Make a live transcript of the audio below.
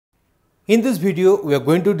In this video, we are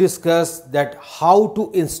going to discuss that how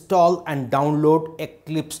to install and download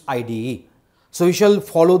Eclipse IDE. So we shall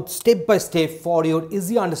follow step by step for your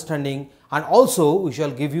easy understanding, and also we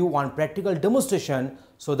shall give you one practical demonstration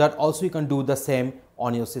so that also you can do the same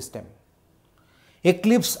on your system.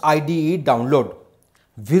 Eclipse IDE download.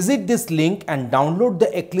 Visit this link and download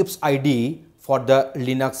the Eclipse IDE for the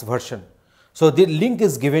Linux version. So the link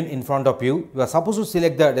is given in front of you. You are supposed to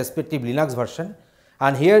select the respective Linux version,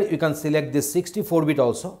 and here you can select this 64-bit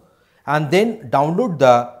also, and then download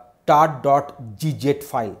the tar.gz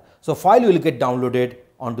file. So file will get downloaded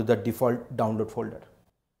onto the default download folder.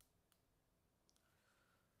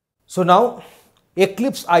 So now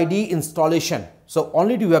Eclipse IDE installation. So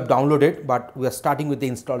already we have downloaded, but we are starting with the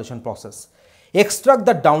installation process. Extract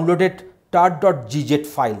the downloaded tar.gz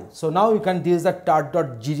file. So now you can, this is the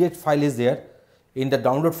tar.gz file is there in the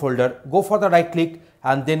download folder. Go for the right click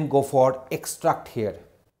and then go for extract here.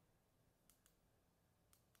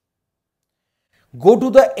 Go to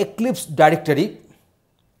the Eclipse directory.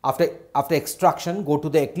 After extraction, go to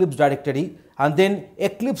the Eclipse directory and then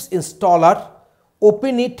Eclipse installer,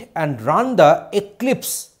 open it and run the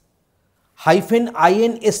Eclipse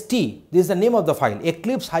 -inst. This is the name of the file,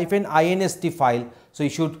 Eclipse -inst file. So you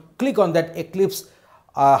should click on that Eclipse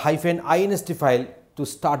 -inst file to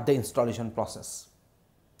start the installation process.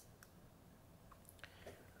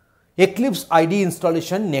 Eclipse IDE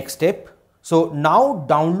installation, next step. So now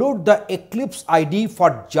download the Eclipse IDE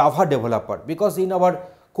for Java developer, because in our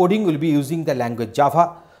coding we will be using the language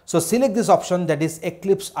Java. So select this option, that is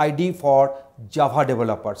Eclipse IDE for Java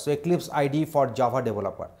developer. So Eclipse IDE for Java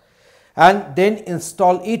developer, and then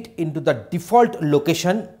install it into the default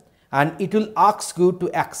location, and it will ask you to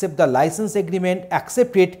accept the license agreement,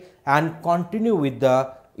 accept it and continue with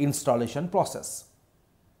the installation process.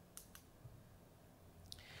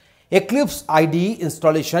 Eclipse IDE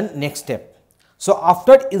installation, next step. So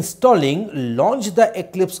after installing, launch the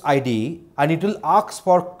Eclipse IDE and it will ask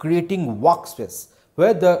for creating workspace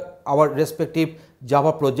where our respective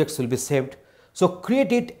Java projects will be saved. So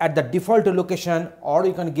create it at the default location, or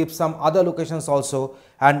you can give some other locations also,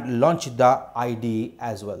 and launch the IDE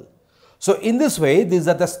as well. So in this way, these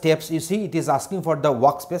are the steps. You see, it is asking for the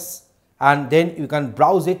workspace, and then you can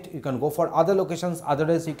browse it. You can go for other locations.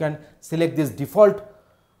 Otherwise, you can select this default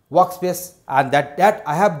workspace, and that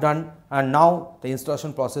I have done, and now the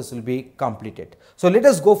installation process will be completed. So let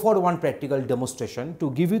us go for one practical demonstration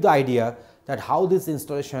to give you the idea that how this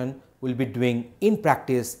installation will be doing in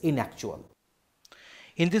practice, in actual.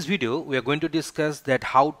 In this video, we are going to discuss that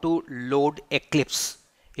how to load Eclipse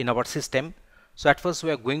in our system. So at first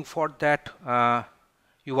we are going for that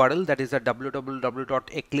URL, that is the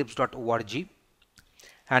www.eclipse.org,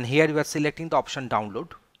 and here we are selecting the option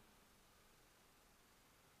download,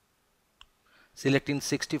 selecting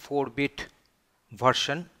 64-bit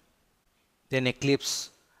version, then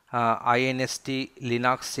Eclipse INST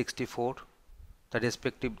Linux 64, the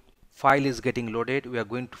respective file is getting loaded. We are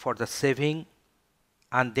going for the saving,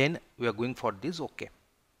 and then we are going for this OK.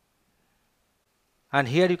 And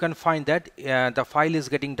here you can find that the file is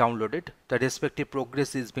getting downloaded, the respective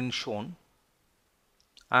progress is being shown,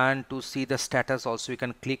 and to see the status also you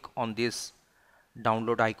can click on this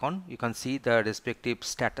download icon. You can see the respective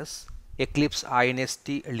status. Eclipse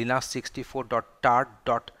INST Linux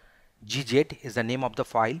 64.tar.gz is the name of the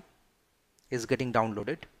file, is getting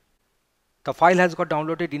downloaded. The file has got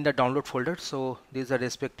downloaded in the download folder, so this is the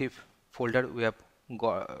respective folder we have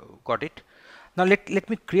got it. Now let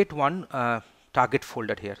me create one target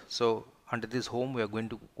folder here. So under this home, we are going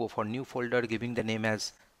to go for new folder, giving the name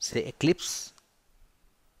as say Eclipse,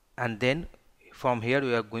 and then from here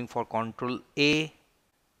we are going for Control A,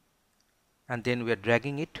 and then we are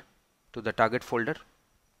dragging it to the target folder.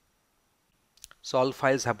 So all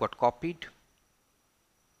files have got copied.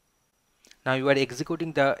 Now you are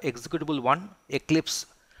executing the executable one, Eclipse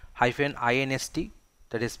 -inst.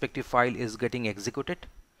 The respective file is getting executed,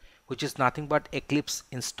 which is nothing but Eclipse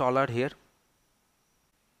installer here.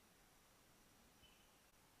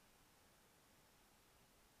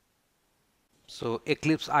 So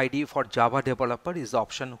Eclipse IDE for Java developer is the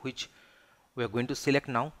option which we are going to select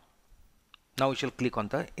now. Now we shall click on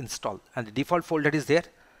the install, and the default folder is there.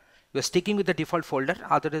 We are sticking with the default folder,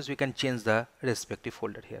 otherwise we can change the respective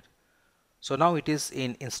folder here. So now it is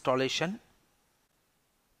in installation.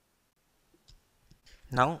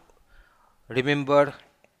 Now remember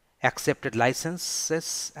accepted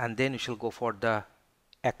licenses, and then you shall go for the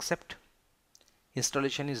accept.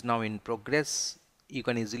 Installation is now in progress. You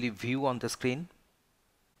can easily view on the screen.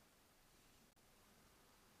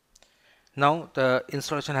 Now the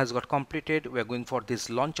installation has got completed. We are going for this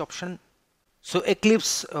launch option. So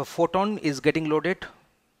Eclipse Photon is getting loaded.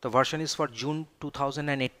 The version is for June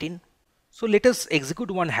 2018. So let us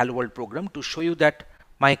execute one Hello World program to show you that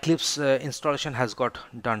my Eclipse installation has got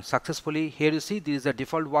done successfully. Here you see there is a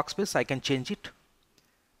default workspace. I can change it,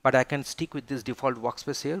 but I can stick with this default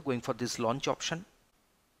workspace here, going for this launch option.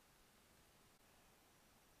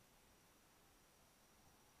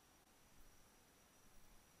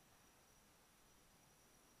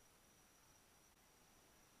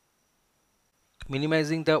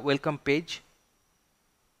 Minimizing the welcome page.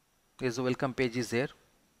 There's the welcome page is there.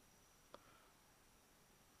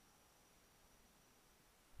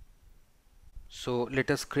 So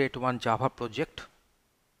let us create one Java project.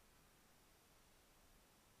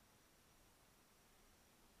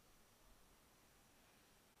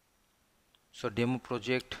 So demo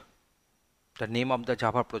project, the name of the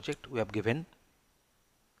Java project we have given.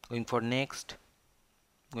 Going for next,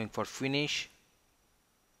 going for finish.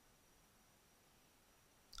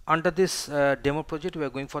 Under this demo project, we are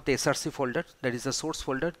going for the src folder, that is the source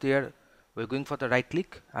folder. There we are going for the right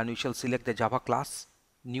click and we shall select the Java class,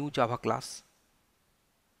 new Java class.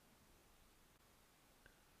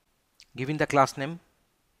 Giving the class name,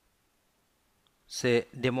 say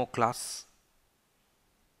demo class.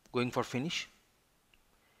 Going for finish,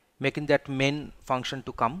 making that main function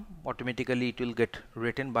to come automatically. It will get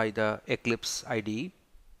written by the Eclipse IDE.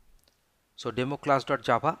 So demo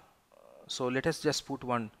class.java. So let us just put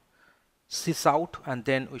one sysout and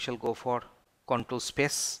then we shall go for control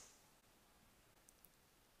space.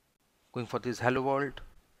 Going for this hello world,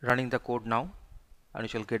 running the code now, and we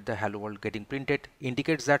shall get the hello world getting printed.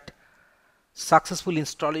 Indicates that successful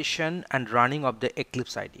installation and running of the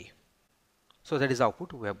Eclipse IDE. So that is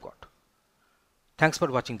output we have got. Thanks for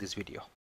watching this video.